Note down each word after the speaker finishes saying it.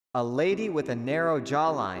A lady with a narrow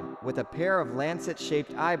jawline, with a pair of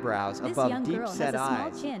lancet-shaped eyebrows This above young girl deep-set has a small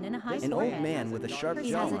eyes. chin and a high An forehead. old man with a sharp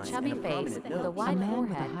He has a jawline chubby and a face prominent with a nose. wide man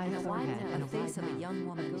with a forehead high and a wide forehead and a face of a young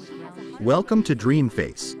woman. Welcome to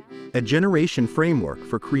DreamFace, a generation framework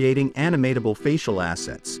for creating animatable facial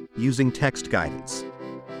assets using text guidance.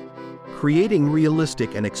 Creating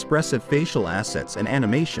realistic and expressive facial assets and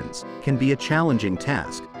animations can be a challenging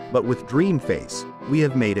task, but with DreamFace, we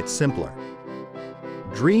have made it simpler.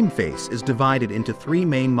 DreamFace is divided into three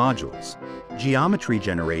main modules: geometry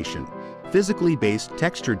generation, physically based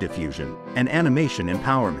texture diffusion, and animation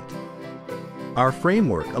empowerment. Our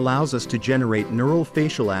framework allows us to generate neural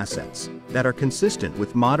facial assets that are consistent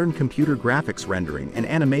with modern computer graphics rendering and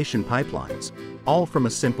animation pipelines, all from a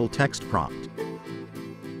simple text prompt.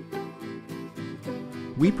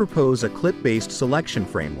 We propose a clip-based selection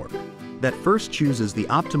framework that first chooses the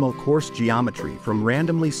optimal coarse geometry from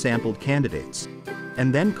randomly sampled candidates,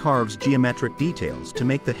 and then carves geometric details to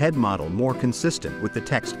make the head model more consistent with the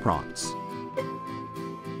text prompts.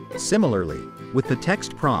 Similarly, with the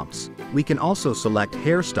text prompts, we can also select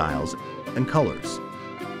hairstyles and colors.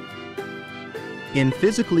 In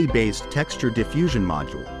physically based texture diffusion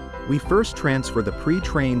module, we first transfer the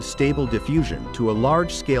pre-trained stable diffusion to a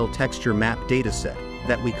large-scale texture map dataset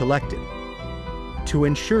that we collected. To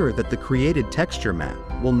ensure that the created texture map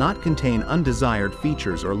will not contain undesired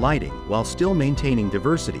features or lighting while still maintaining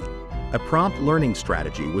diversity, a prompt learning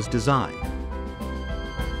strategy was designed.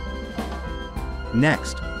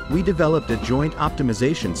 Next, we developed a joint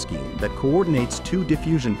optimization scheme that coordinates two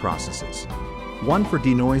diffusion processes, one for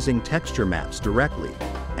denoising texture maps directly,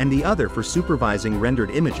 and the other for supervising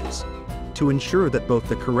rendered images, to ensure that both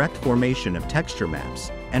the correct formation of texture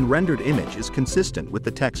maps and rendered image is consistent with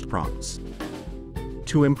the text prompts.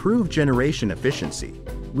 To improve generation efficiency,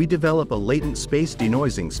 we develop a latent space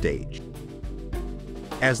denoising stage.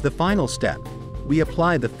 As the final step, we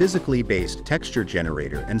apply the physically based texture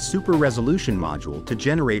generator and super resolution module to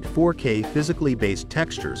generate 4K physically based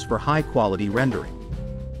textures for high-quality rendering.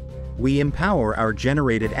 We empower our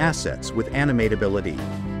generated assets with animatability.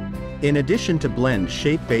 In addition to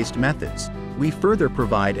blend-shape-based methods, we further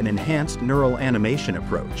provide an enhanced neural animation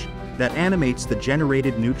approach that animates the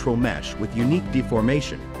generated neutral mesh with unique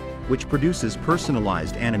deformation, which produces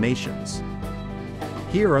personalized animations.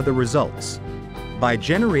 Here are the results. By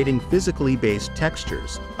generating physically based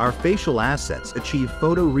textures, our facial assets achieve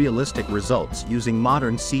photorealistic results using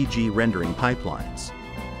modern CG rendering pipelines.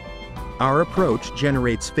 Our approach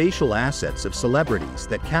generates facial assets of celebrities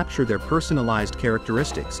that capture their personalized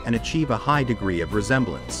characteristics and achieve a high degree of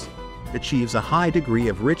resemblance. Achieves a high degree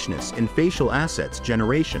of richness in facial assets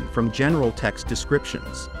generation from general text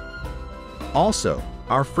descriptions. Also,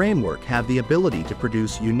 our framework have the ability to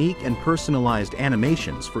produce unique and personalized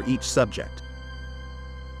animations for each subject.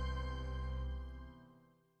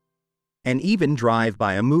 And even drive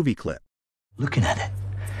by a movie clip. Looking at it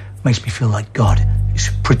makes me feel like God is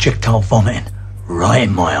projectile vomiting right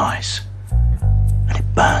in my eyes. And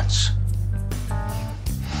it burns.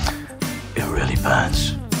 It really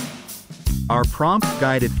burns. Our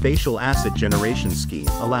prompt-guided facial asset generation scheme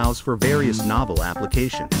allows for various novel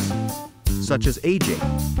applications, such as aging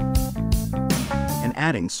and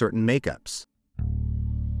adding certain makeups.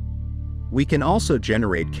 We can also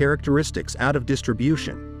generate characteristics out of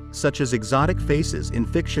distribution, such as exotic faces in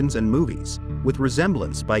fictions and movies, with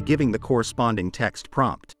resemblance by giving the corresponding text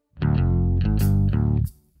prompt.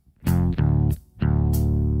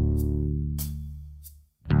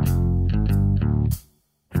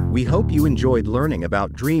 We hope you enjoyed learning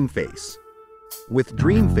about DreamFace. With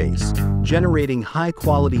DreamFace, generating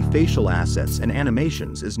high-quality facial assets and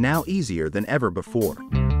animations is now easier than ever before.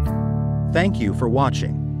 Thank you for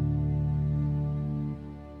watching.